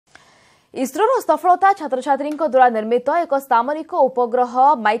ISRO सफलता छात्र छात्री द्वारा निर्मित एक सामरिक उपग्रह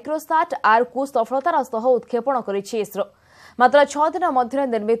माइक्रोसाट को सफलतार सह उत्क्षेपण करिछि ISRO। मात्र 6 दिन मध्य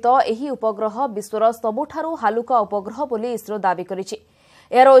निर्मित एही उपग्रह विश्वर सबुठारु हालुका उपग्रह बोली ISRO दाबी करिछि।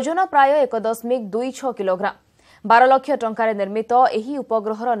 एହାର ओजन प्राय 1.26 किलोग्राम। 12 लाख टंकार निर्मित एही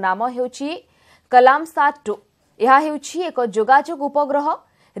उपग्रहर नाम हेउछि कलामसाट 2। यह हेउछि एक जोगाजोग उपग्रह।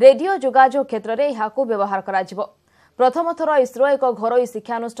 रेडियो जोगाजोग क्षेत्र में यहाको व्यवहार कराजिबो। प्रथम थर ISRO एक घरोई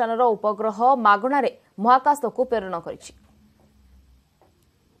शिक्षानुष्ठान उपग्रह मागणारे महाकाश को प्रेरण करिछि।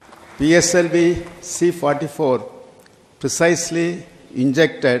 PSLVC44 precisely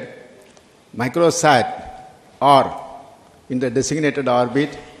injected MicrosatR in the designated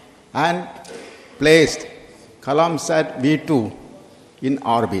orbit and placed Kalamsat V2 in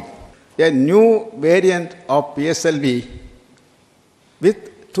orbit. A new variant of PSLV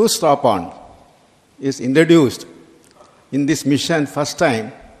with 2 strap-on is introduced in this mission first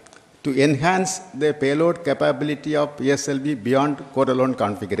time to enhance the payload capability of PSLV beyond core-alone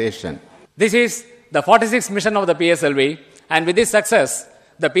configuration. This is the 46th mission of the PSLV, and with this success,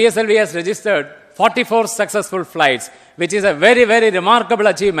 the PSLV has registered 44 successful flights, which is a very, very remarkable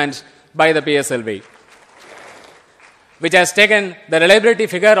achievement by the PSLV, which has taken the reliability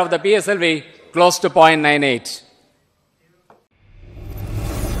figure of the PSLV close to 0.98.